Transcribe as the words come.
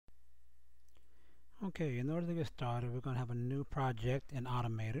Okay, in order to get started, we're going to have a new project in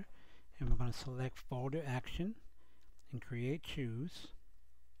Automator, and we're going to select Folder Action and create Choose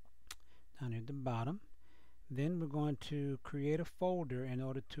down here at the bottom. Then we're going to create a folder in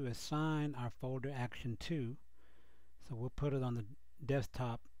order to assign our folder action to. So we'll put it on the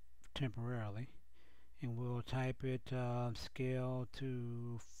desktop temporarily, and we'll type it scale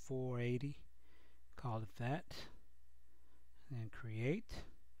to 480, call it that, and then create.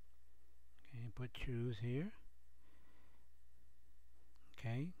 Okay, put choose here.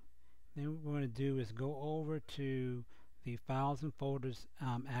 Okay, then what we're going to do is go over to the files and folders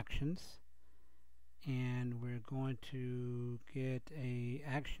actions, and we're going to get a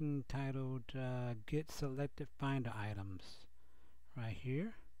action titled get selected finder items right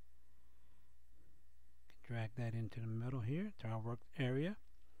here. Drag that into the middle here to our work area,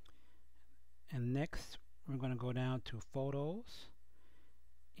 and next we're going to go down to photos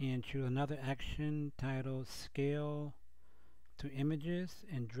and choose another action titled scale to images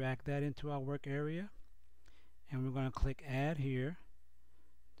and drag that into our work area, and we're going to click add here.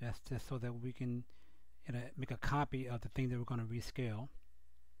 That's just so that we can make a copy of the thing that we're going to rescale,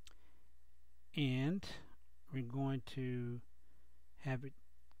 and we're going to have it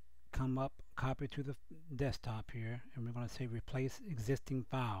come up, copy to the desktop here, and we're going to say replace existing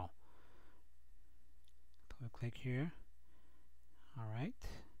file. So we'll click here. Alright,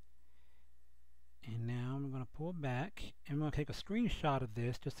 and now we're going to pull back, and we're going to take a screenshot of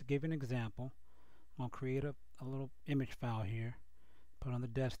this just to give you an example. I'm going to create a little image file here, put it on the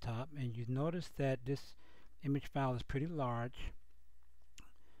desktop, and you notice that this image file is pretty large,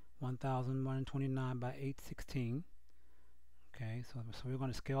 1129 by 816. Okay, so we're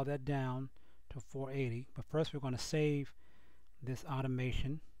going to scale that down to 480, but first we're going to save this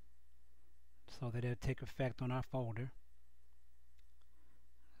automation so that it'll take effect on our folder.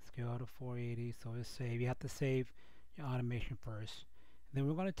 Scale to 480, so it's save. You have to save your automation first. Then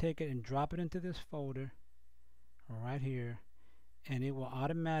we're going to take it and drop it into this folder right here, and it will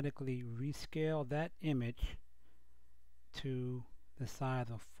automatically rescale that image to the size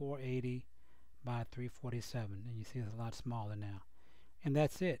of 480 by 347, and you see it's a lot smaller now. And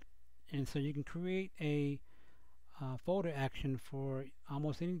that's it. And so you can create a folder action for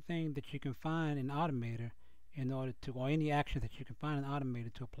almost anything that you can find in Automator in order to, or any action that you can find in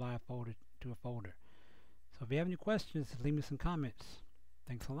Automator to apply a folder to a folder. So if you have any questions, leave me some comments.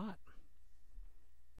 Thanks a lot.